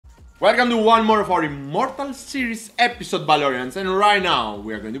Welcome to one more of our Immortal series episode, BaLoRians, and right now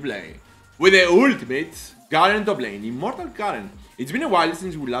we are going to play with the ultimate Garen top lane, Immortal Garen. It's been a while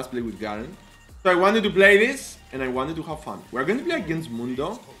since we last played with Garen, so I wanted to play this and I wanted to have fun. We're going to play against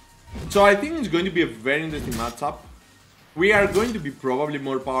Mundo, so I think it's going to be a very interesting matchup. We are going to be probably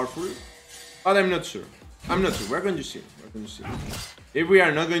more powerful, but I'm not sure. We're going to see. If we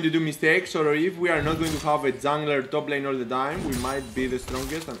are not going to do mistakes, or if we are not going to have a jungler top lane all the time, we might be the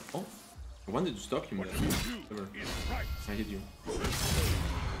strongest. And oh, I wanted to stop him. I hit you.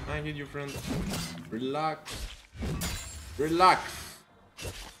 I hit you, friend. Relax. Relax.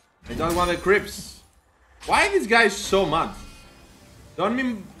 I don't want the creeps. Why this guy is so mad? Don't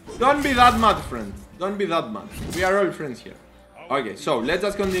be that mad, friend. Don't be that mad. We are all friends here. Okay, so let's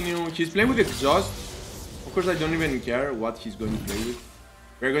just continue. He's playing with exhaust. Of course, I don't even care what he's going to play with.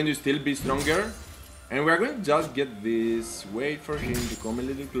 We're going to still be stronger. And we're going to just get this. Wait for him to come a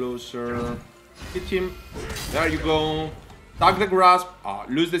little closer. Hit him. There you go. Tag the grasp.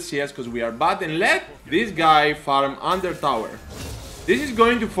 Lose the CS because we are bad. And let this guy farm under tower. This is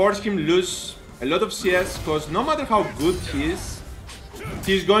going to force him lose a lot of CS. Because no matter how good he is,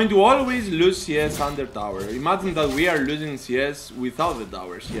 he's going to always lose CS under tower. Imagine that we are losing CS without the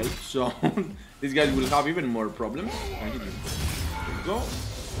tower's help. So these guys will have even more problems. I hit you. There you go.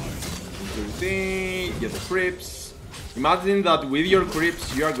 Get the creeps. Imagine that with your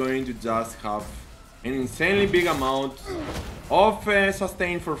creeps you are going to just have an insanely big amount of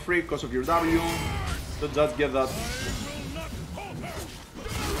sustain for free because of your W. So just get that. There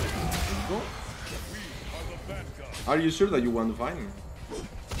you go. Are you sure that you want to find me?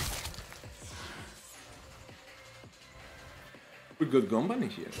 We got company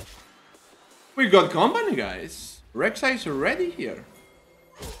here. We got company, guys. Rek'Sai is already here.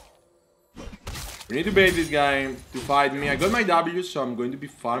 We need to bait this guy to fight me. I got my W, so I'm going to be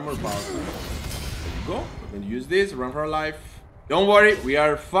far more powerful. Go. We're going to use this. Run for our life. Don't worry. We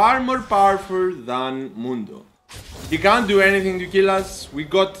are far more powerful than Mundo. He can't do anything to kill us. We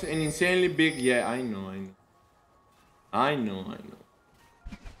got an insanely big... Yeah, I know.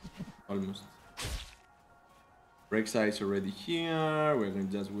 Almost. Rek'Sai is already here. We're going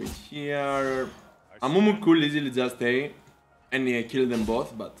to just wait here. Amumu could easily just stay and kill them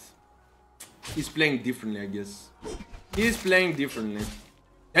both, but he's playing differently, I guess. He's playing differently.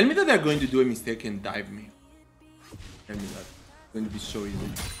 Tell me that they're going to do a mistake and dive me. Tell me that. It's going to be so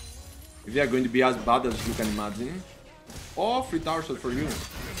easy. If they are going to be as bad as you can imagine. Oh, free tower shot for you.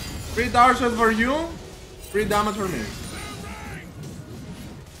 Free tower shot for you. Free damage for me.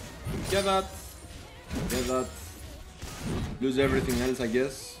 Get that. Get that. Lose everything else, I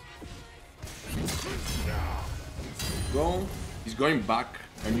guess. Go. He's going back.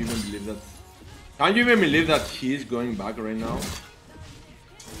 Can you even believe that? Can you even believe that he's going back right now?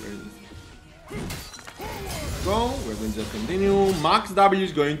 Where is it? Go. We're going to just continue. Max W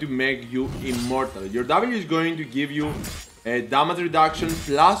is going to make you immortal. Your W is going to give you a damage reduction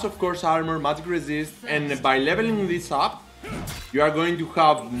plus, of course, armor, magic resist, and by leveling this up, you are going to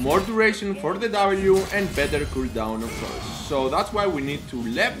have more duration for the W and better cooldown, of course. So that's why we need to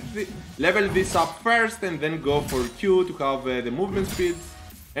level this up first and then go for Q to have the movement speed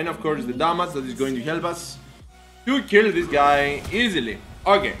and, of course, the damage that is going to help us to kill this guy easily.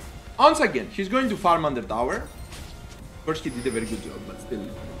 Okay, once again, he's going to farm under tower. Of course, he did a very good job, but still,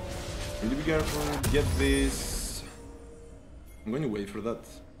 need to be careful. Get this. I'm going to wait for that.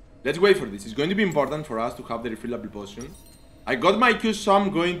 Let's wait for this. It's going to be important for us to have the refillable potion. I got my Q, so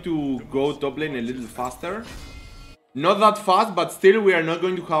I'm going to go top lane a little faster. Not that fast, but still we are not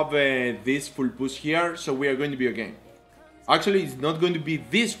going to have this full push here, so we are going to be okay. Actually, it's not going to be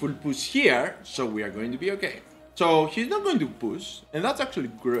this full push here, so we are going to be okay. So he's not going to push, and that's actually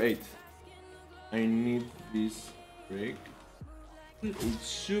great. I need this break. It's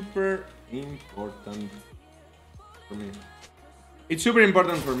super important for me. It's super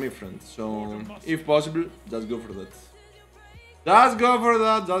important for me, friends. So, if possible, just go for that. Just go for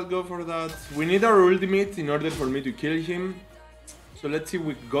that, just go for that. We need our ultimate in order for me to kill him. So let's see if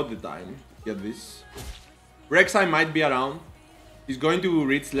we got the time to get this. Rek'Sai might be around. He's going to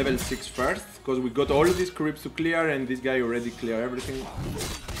reach level 6 first, because we got all of these creeps to clear and this guy already cleared everything.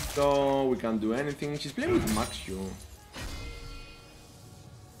 So we can't do anything. She's playing with Max Q.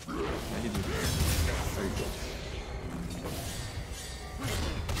 I hit you. Very good.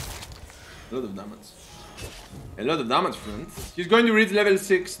 A lot of damage. A lot of damage, friends. He's going to reach level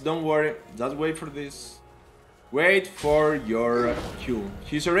 6, don't worry. Just wait for this. Wait for your Q.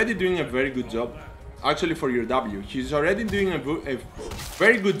 He's already doing a very good job. Actually, for your W. He's already doing a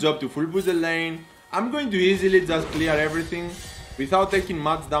very good job to full boost the lane. I'm going to easily just clear everything. without taking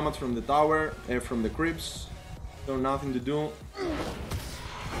much damage from the tower, from the creeps. So nothing to do.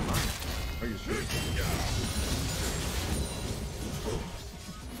 Are you sure?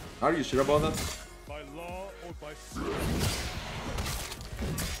 Are you sure about that? By law or by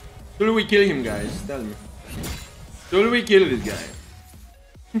Should we kill him, guys? Tell me. Should we kill this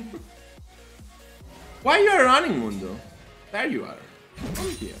guy? Why you are running, Mundo? There you are. Come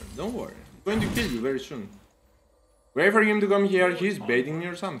here. Don't worry. I'm going to kill you very soon. Wait for him to come here. He's baiting me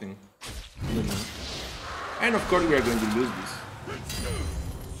or something. I don't know. And of course we are going to lose this.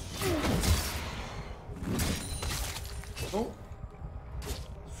 Oh.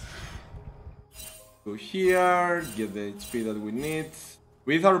 Go here, get the HP that we need.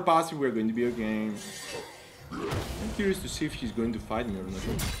 With our passive we are going to be okay. I'm curious to see if he's going to fight me or not.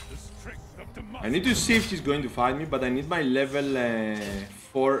 I need to see if he's going to fight me, but I need my level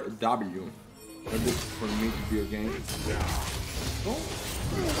 4W for me to be okay. Oh.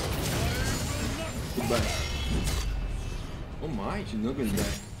 Goodbye. Oh my, he's not going to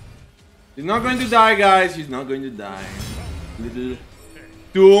die. He's not going to die, guys. He's not going to die. Little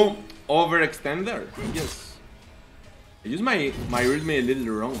too overextender. Yes. I used my rhythm a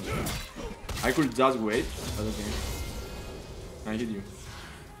little wrong. I could just wait, but okay. Can I hit you?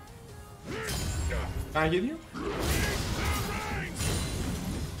 Can I hit you?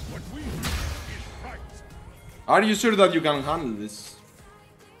 Are you sure that you can handle this?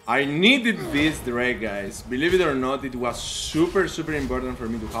 I needed this Drake, guys. Believe it or not, it was super important for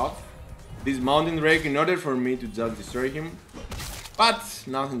me to have this Mountain Drake in order for me to just destroy him. But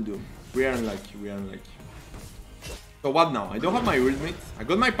nothing to do. We are unlucky, we are unlucky. So what now? I don't have my ultimate. I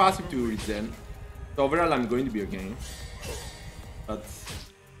got my passive to regen. So overall I'm going to be okay. But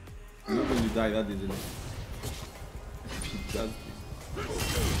I'm not going to die that easily. If he does this.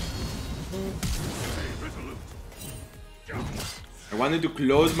 I wanted to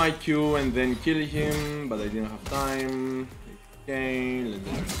close my Q and then kill him, but I didn't have time. Okay, let's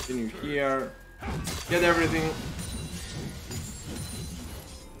just continue here. Get everything.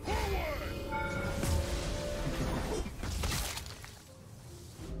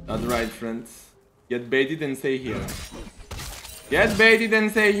 That's right, friends. Get baited and stay here. Get baited and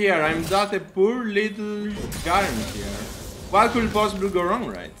stay here. I'm just a poor little Garen here. What could possibly go wrong,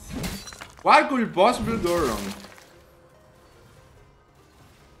 right? What could possibly go wrong?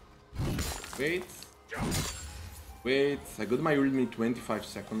 Wait. Wait. I got my ultimate 25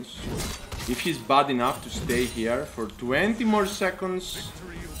 seconds. If he's bad enough to stay here for 20 more seconds,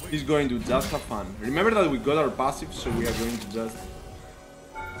 he's going to just have fun. Remember that we got our passive, so we are going to just...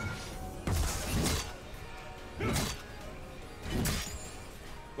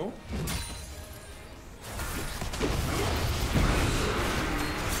 Go.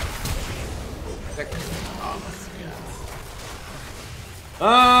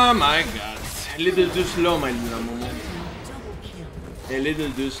 Oh my god. A little too slow, my little Momo. A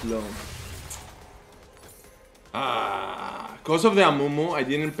little too slow. Because of the Amumu, I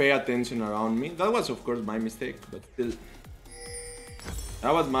didn't pay attention around me. That was of course my mistake, but still.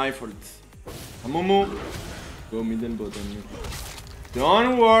 That was my fault. Amumu, go mid and bottom.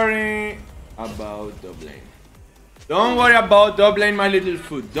 Don't worry about top lane. Don't worry about top lane, my little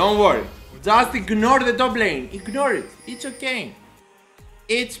foot. Don't worry. Just ignore the top lane. Ignore it. It's okay.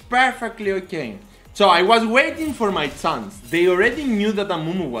 It's perfectly okay. So I was waiting for my chance. They already knew that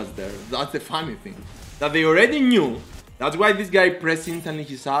Amumu was there. That's the funny thing. That they already knew. That's why this guy pressed instantly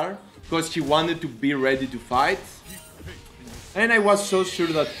his R. Because he wanted to be ready to fight. And I was so sure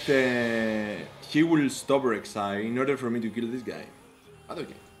that he will stop Rek'Sai in order for me to kill this guy. But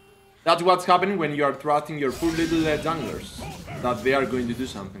okay. That's what's happening when you are trusting your poor little junglers. That they are going to do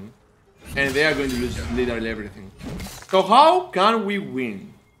something. And they are going to lose literally everything. So how can we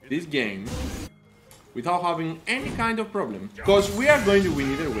win this game without having any kind of problem? Because we are going to win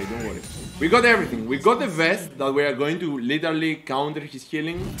either way, don't worry. We got everything. We got the vest that we are going to literally counter his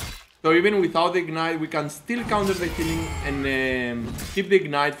healing. So even without the ignite, we can still counter the healing and keep the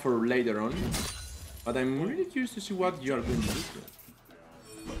ignite for later on. But I'm really curious to see what you are going to do.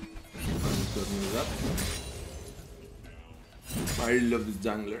 I really love these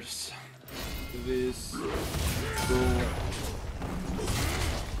junglers. This.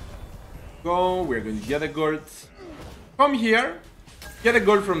 Go. We're going to get a gold. Come here. Get a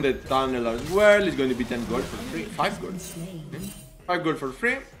gold from the tunnel as well. It's going to be 10 gold for free. 5 gold. Okay. 5 gold for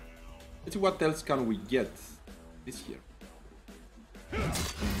free. Let's see what else can we get this year. It's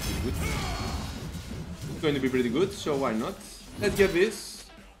going to be pretty good, so why not? Let's get this.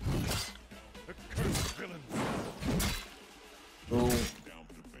 Go.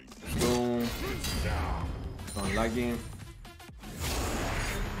 Go. Unlucky.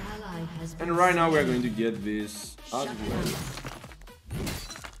 And right now we are going to get this as well.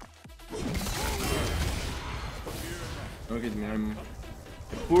 Don't hit me, I'm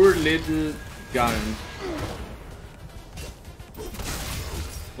a poor little Garen.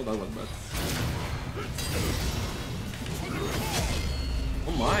 Oh, that was bad.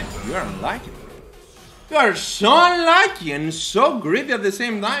 Oh my, you are unlucky. You are so unlucky and so greedy at the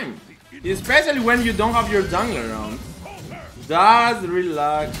same time. Especially when you don't have your jungler around. Just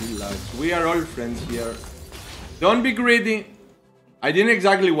relax, relax. We are all friends here. Don't be greedy. I didn't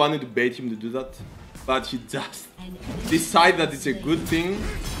exactly want to bait him to do that, but he just decided that it's a good thing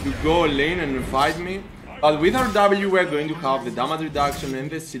to go lane and fight me. But with our W we're going to have the damage reduction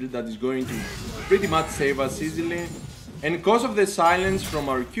and the shield that is going to pretty much save us easily. And because of the silence from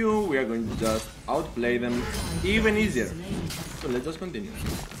our Q, we are going to just outplay them even easier. So let's just continue.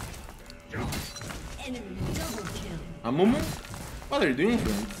 Amumu? What are you doing,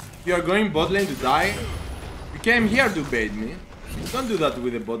 friends? You are going bot lane to die? You came here to bait me. Don't do that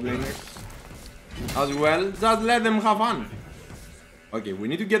with the bot laners. As well, just let them have fun. Okay, we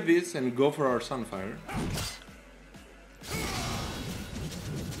need to get this and go for our Sunfire.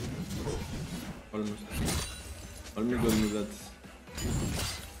 Almost. Almost got me that.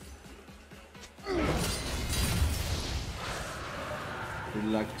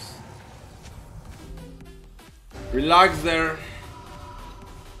 Relax. Relax there.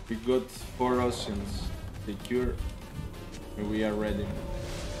 We got 4 oceans secure. And we are ready.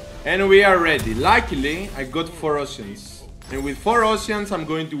 And we are ready. Luckily, I got 4 oceans. And with 4 oceans, I'm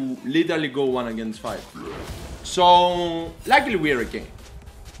going to literally go 1 against 5. So, luckily we are okay.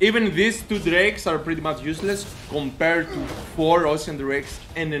 Even these 2 drakes are pretty much useless compared to 4 ocean drakes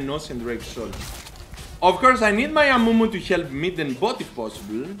and an ocean drake solo. Of course, I need my Amumu to help mid and bot if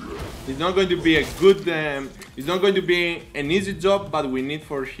possible. It's not going to be a good... it's not going to be an easy job, but we need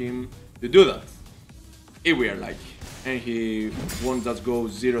for him to do that. If we are lucky. And he won't just go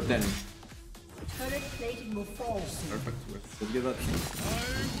 0-10. Perfect, let's get that.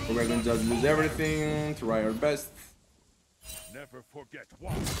 So we're going to just lose everything, try our best. Never forget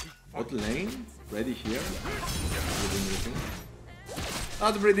what. Bot lane, ready here. Pretty interesting.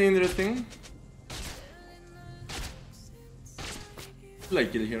 That's pretty interesting.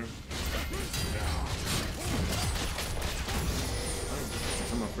 Like kill here.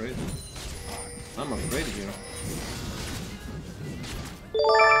 I'm afraid. I'm afraid here.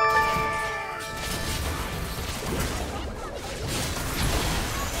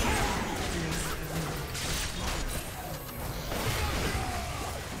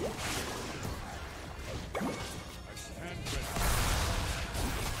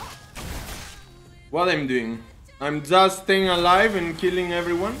 What I'm doing? I'm just staying alive and killing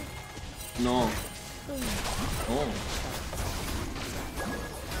everyone? No. Oh.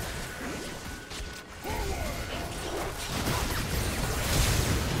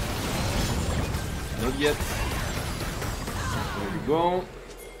 Not yet. There we go.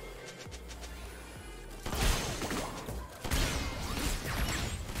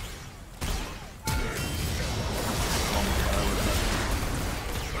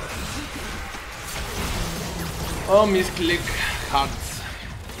 Oh, misclick. Hearts.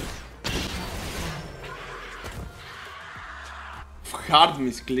 Hard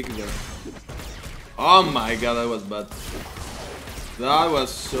misclick there. Oh my god, that was bad. That was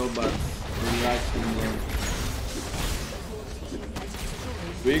so bad. Relaxing there.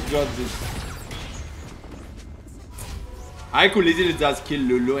 We got this. I could easily just kill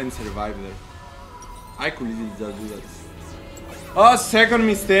Lulu and survive there. I could easily just do that. Oh, second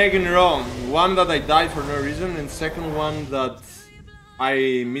mistake in a row. One that I died for no reason, and second one that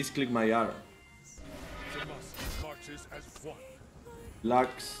I misclicked my R.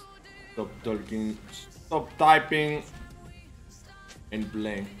 Relax. Stop talking. Stop typing. And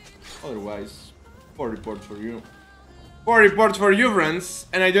play. Otherwise, 4 reports for you. 4 reports for you, friends.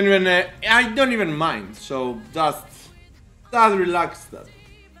 And I don't even mind. So just relax that.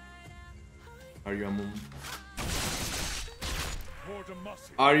 Are you a mumu?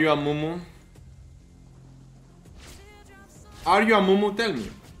 Are you a mumu? Are you a mumu? Tell me.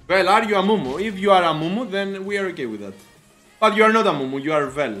 Well, are you a mumu? If you are a mumu, then we are okay with that. But you are not a mumu, you are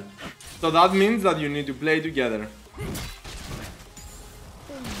Vel. So that means that you need to play together.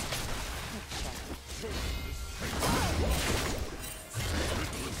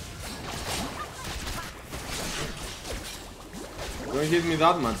 Don't hit me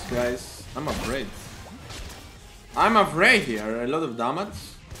that much, guys. I'm afraid. I'm afraid here. A lot of damage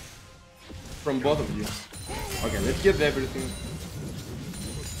from both of you. Okay, let's get everything.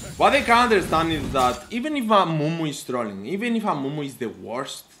 What I can't understand is that even if a Mumu is trolling, even if a Mumu is the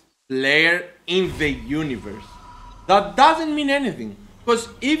worst, player in the universe. That doesn't mean anything. Because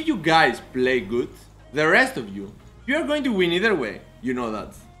if you guys play good, the rest of you are going to win either way. You know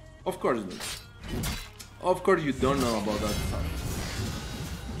that. Of course not. Of course you don't know about that stuff.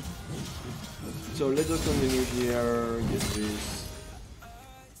 So let us continue here, get this.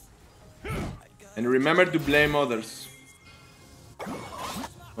 And remember to blame others.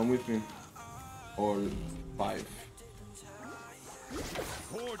 Come with me. All 5.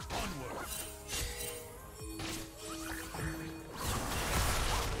 Forge onward.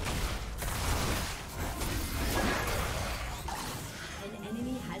 An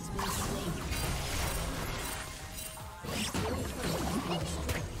enemy has been slain.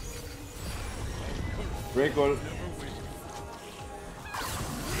 Break all.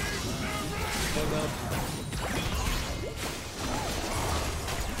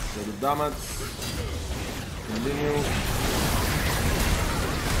 Go to damage. Continue.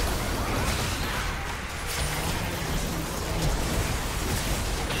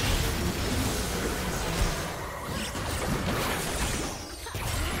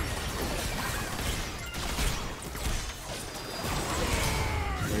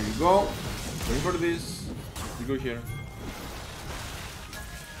 There you go. Going for this. You go here.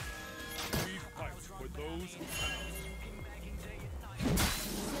 We fight for those who cannot.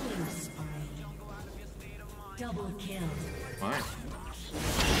 Double kill. Fine.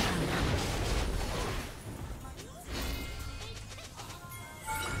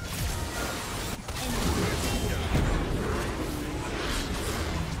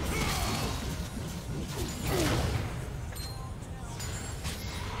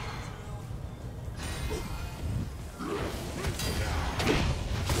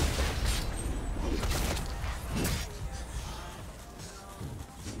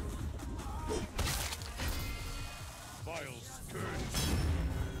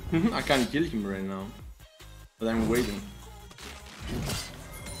 I can't kill him right now, but I'm waiting.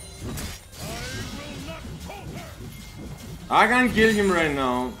 I can't kill him right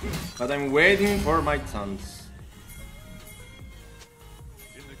now, but I'm waiting for my chance.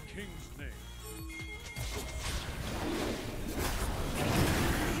 In the king's name.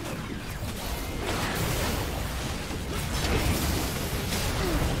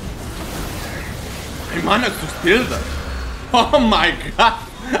 I managed to steal that. Oh my god!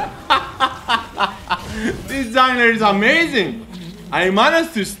 This jungler is amazing! I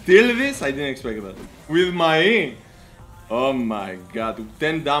managed to steal this, I didn't expect that. With my E. Oh my god,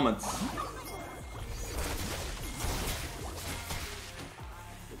 10 damage.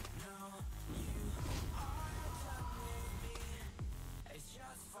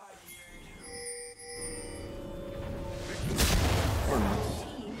 Or not.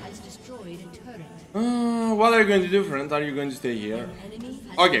 What are you going to do, friend? Are you going to stay here?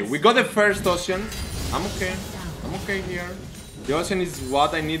 Okay, we got the first ocean. I'm okay. I'm okay here. The ocean is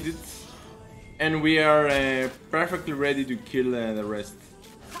what I needed. And we are perfectly ready to kill the rest.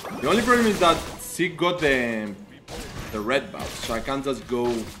 The only problem is that she got the red buff, so I can't just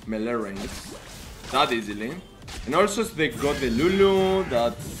go melee range that easily. And also they got the Lulu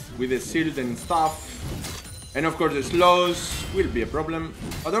that with the shield and stuff. And of course the slows will be a problem.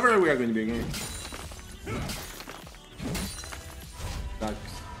 But overall we are going to be again. Relax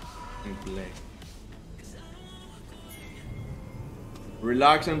and play.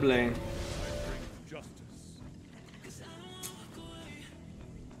 Relax and play.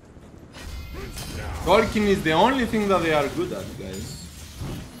 Talking is the only thing that they are good at, guys.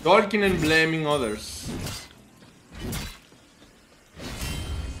 Talking and blaming others.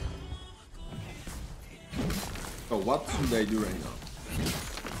 So what should I do right now?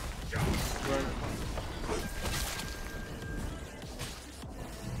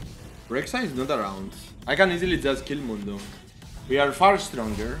 Rek'Sai is not around. I can easily just kill Mundo. We are far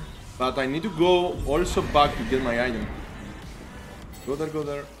stronger, but I need to go also back to get my item. Go there, go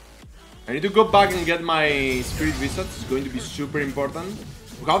there. I need to go back and get my Spirit Visage. It's going to be super important.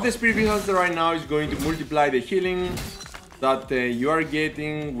 To have the Spirit Visage right now is going to multiply the healing that you are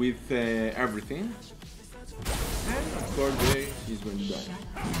getting with everything. And of course, he's going to die.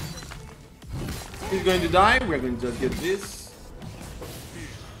 He's going to die. We're going to just get this.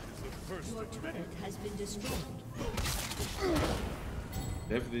 Your turret has been destroyed.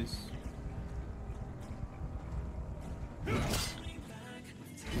 Left this.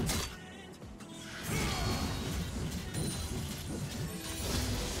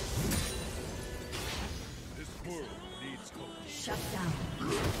 Shut down.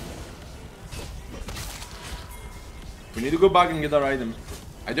 We need to go back and get our item.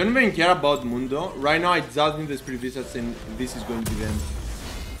 I don't even care about Mundo. Right now I just need the Spirit Visage and this is going to be the end.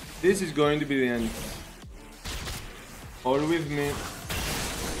 This is going to be the end. All with me.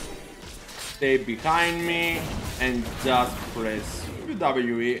 Stay behind me and just press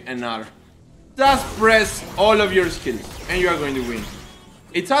WWE and R. Just press all of your skills and you are going to win.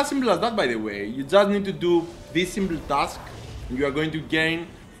 It's as simple as that, by the way. You just need to do this simple task and you are going to gain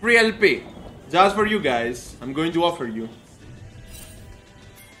free LP. Just for you guys, I'm going to offer you.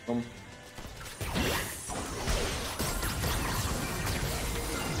 Come.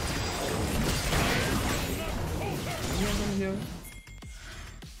 Here.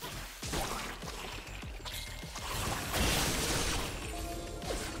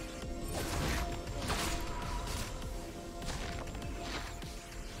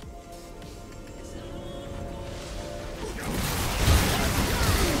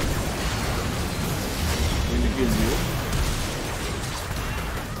 Going to kill you.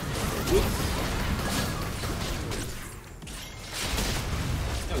 Good.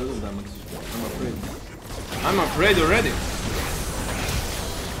 Yeah, a lot of damage. I'm afraid. I'm afraid already.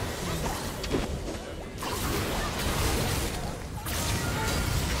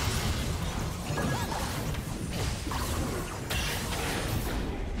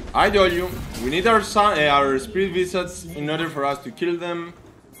 I told you, we need our spirit visits in order for us to kill them.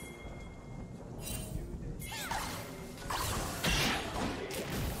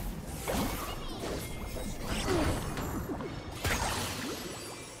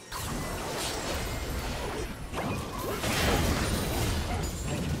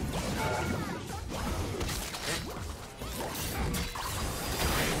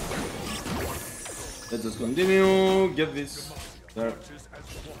 Let's just continue, get this there.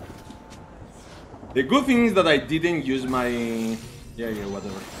 The good thing is that I didn't use my... Yeah,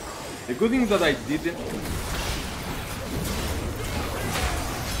 whatever. The good thing is that I didn't...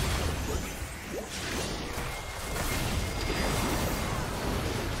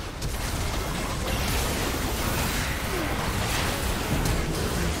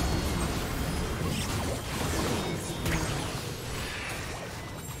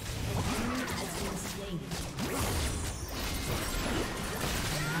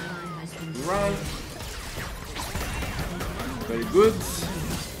 Run. Very good.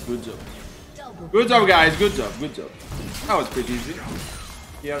 Good job. Good job, guys. Good job. Good job. That was pretty easy.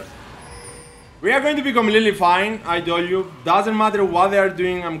 Here. We are going to be completely fine. I told you. Doesn't matter what they are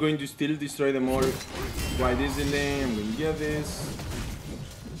doing. I'm going to still destroy them all quite easily. I'm going to get this.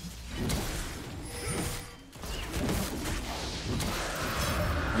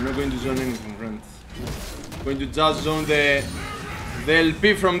 I'm not going to zone anything, friends. I'm going to just zone the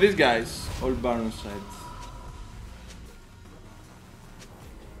LP from these guys. All Baron sides.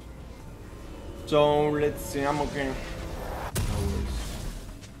 So let's see, I'm okay. No worries.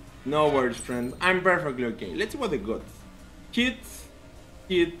 No worries, friend. I'm perfectly okay. Let's see what they got. Hits,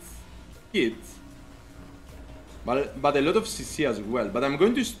 hits, hits. But a lot of CC as well. But I'm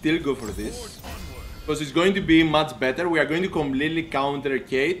going to still go for this. Because it's going to be much better. We are going to completely counter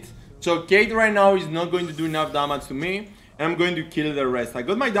Kate. So Kate right now is not going to do enough damage to me. I'm going to kill the rest. I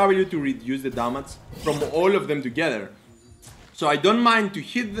got my W to reduce the damage from all of them together. So I don't mind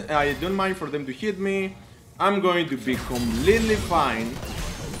for them to hit me. I'm going to be completely fine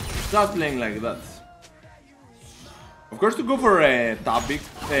just playing like that. Of course, to go for a topic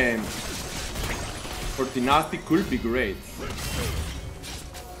for Dynasty could be great.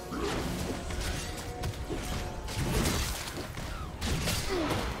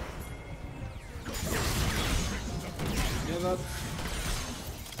 That.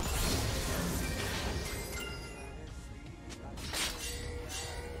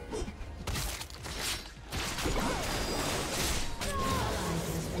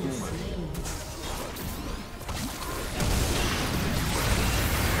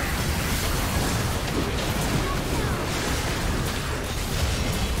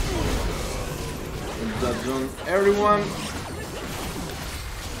 That zone everyone.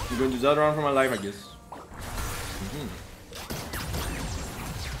 I'm going to just run for my life, I guess.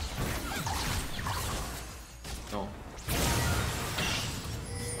 No.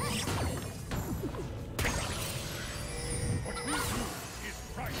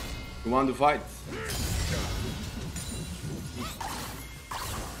 You want to fight?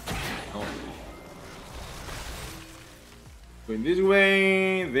 No. Going this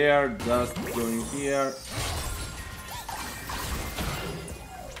way, they are just going here.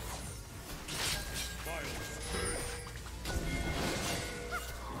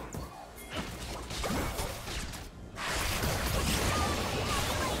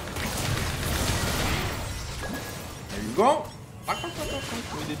 Go!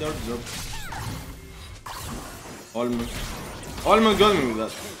 We did our job. Almost got me with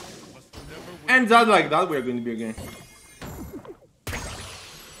that. And just like that, we are going to be again.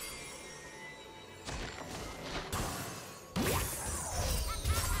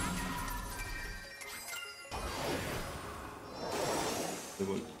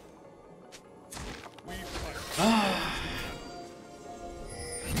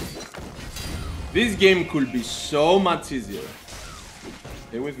 This game could be so much easier.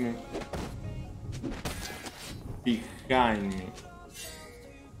 Stay with me. Behind me.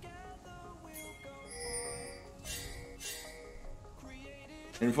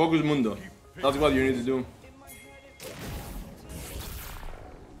 And focus Mundo. That's what you need to do.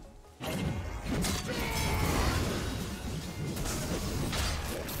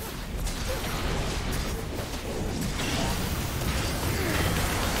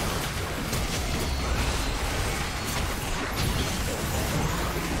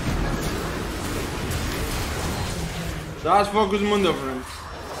 That's focus Mundo, friends.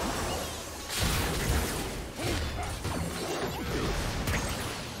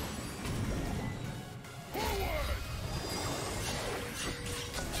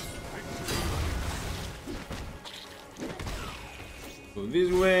 Go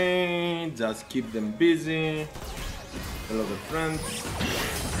this way, just keep them busy. Hello, the friends.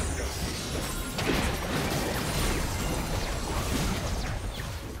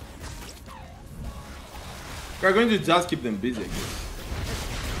 We're going to just keep them busy.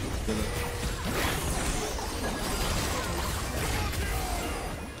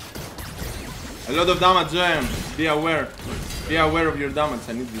 A lot of damage, Jam. Be aware. Be aware of your damage.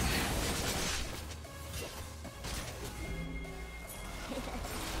 I need this.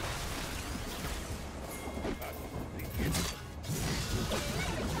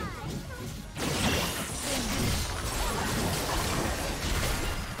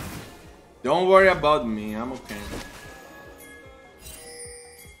 Don't worry about me, I'm okay.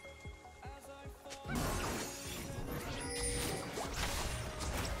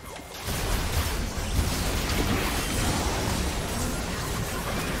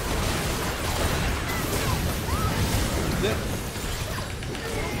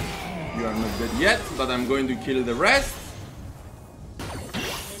 You are not dead yet, but I'm going to kill the rest.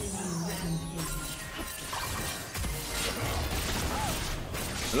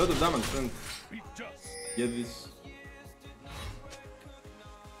 A lot of damage, friend. Get this.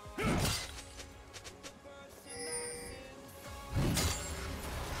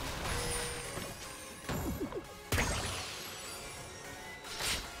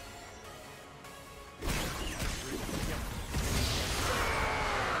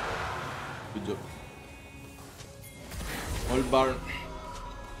 Good job. All bar.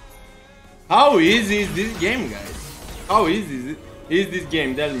 How easy is this game, guys? How easy is this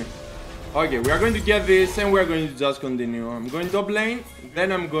game? Tell me. Okay, we are going to get this and we are going to just continue. I'm going top lane,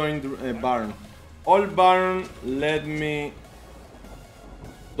 then I'm going to Baron. All Baron, let me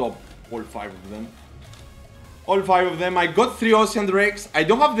top all 5 of them. All 5 of them. I got 3 Ocean Drakes. I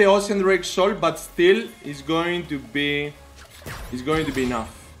don't have the Ocean Drake soul, but still it's going to be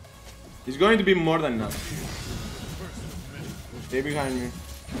enough. It's going to be more than enough. Stay behind me.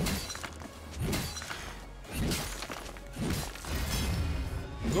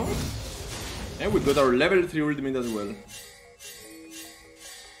 Go. And we got our level 3 ultimate as well.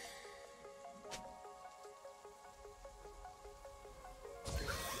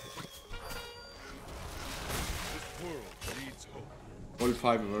 All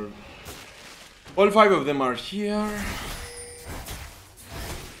 5 of them are here.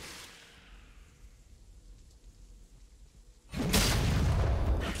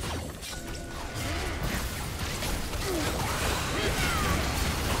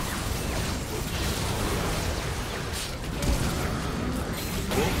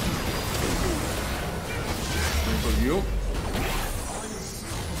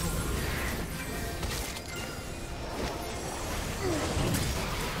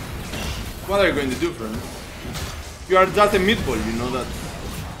 What are you going to do, friend? You are just a meatball, you know that.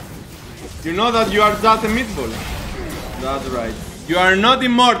 You know that you are just a meatball. That's right. You are not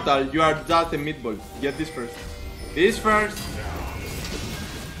immortal, you are just a meatball. Get this first. This first.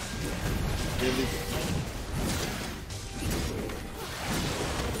 Get this.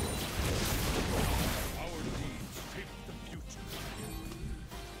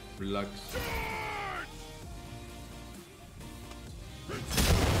 Relax.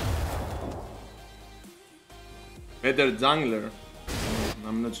 Better jungler.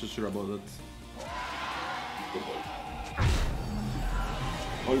 I'm not so sure about that.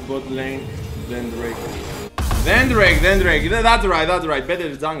 All bot lane, then Drake. Then Drake. That's right.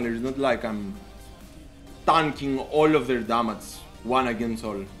 Better jungler. It's not like I'm tanking all of their damage. One against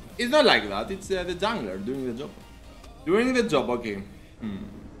all. It's not like that. It's the jungler doing the job. Doing the job, okay.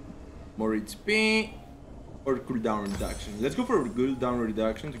 More HP or cooldown reduction. Let's go for cooldown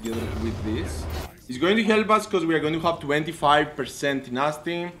reduction together with this. It's going to help us because we are going to have 25%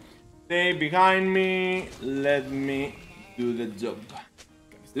 tenacity. Stay behind me. Let me do the job.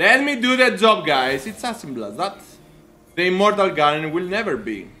 Let me do the job, guys. It's as simple as that. The Immortal Garen will never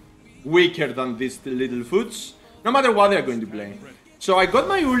be weaker than these little foots, no matter what they are going to play. So I got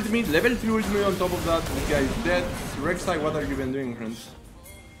my ultimate, level 3 ultimate on top of that. This guy is dead. Rek'Sai, what are you even doing, friends?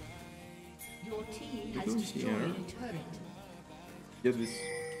 Your team has destroyed a turret. Get this.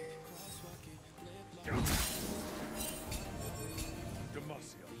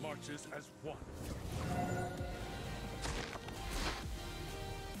 Demacia marches as one.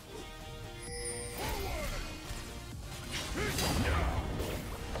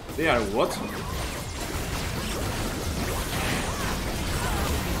 They are what?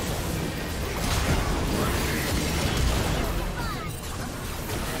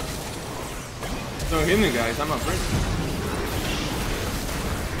 Don't hit me, guys. I'm afraid.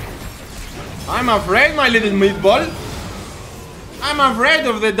 I'm afraid, my little meatball. I'm afraid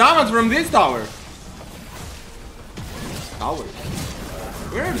of the damage from this tower. Towers?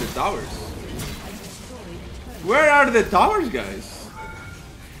 Where are the towers? Where are the towers, guys?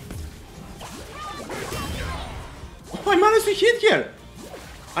 Oh, I managed to hit here.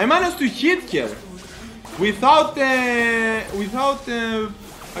 I managed to hit here without I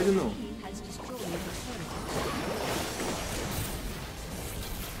don't know.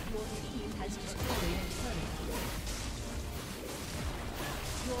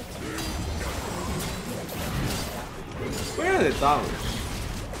 Where are the towers?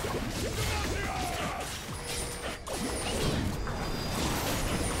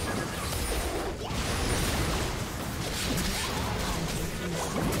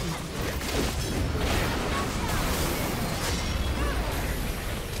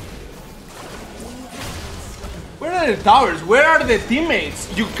 Where are the towers? Where are the teammates?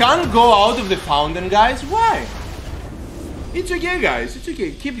 You can't go out of the fountain, guys. Why? It's okay, guys. It's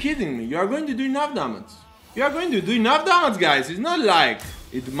okay. Keep hitting me. You are going to do enough damage. You are going to do enough damage, guys. It's not like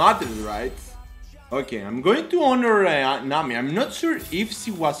it matters, right? Okay, I'm going to honor Nami. I'm not sure if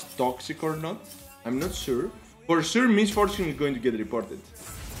she was toxic or not. I'm not sure. For sure, Misfortune is going to get reported.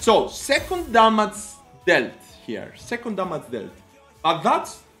 So, second damage dealt here. Second damage dealt. But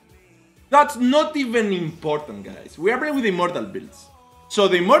that's not even important, guys. We are playing with Immortal builds. So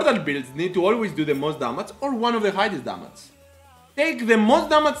the Immortal builds need to always do the most damage or one of the highest damage. Take the most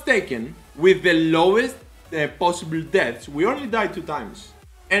damage taken with the lowest possible deaths. We only die 2 times.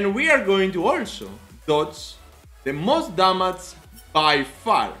 And we are going to also dodge the most damage by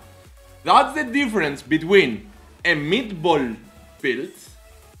far. That's the difference between a meatball build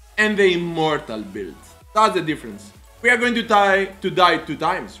and the Immortal build. That's the difference. We are going to die 2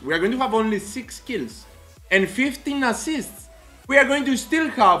 times. We are going to have only 6 kills and 15 assists. We are going to still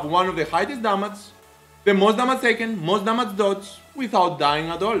have one of the highest damage, the most damage taken, most damage dodge without dying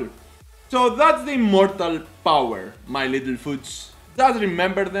at all. So that's the Immortal power, my little foots. Just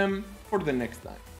remember them for the next time.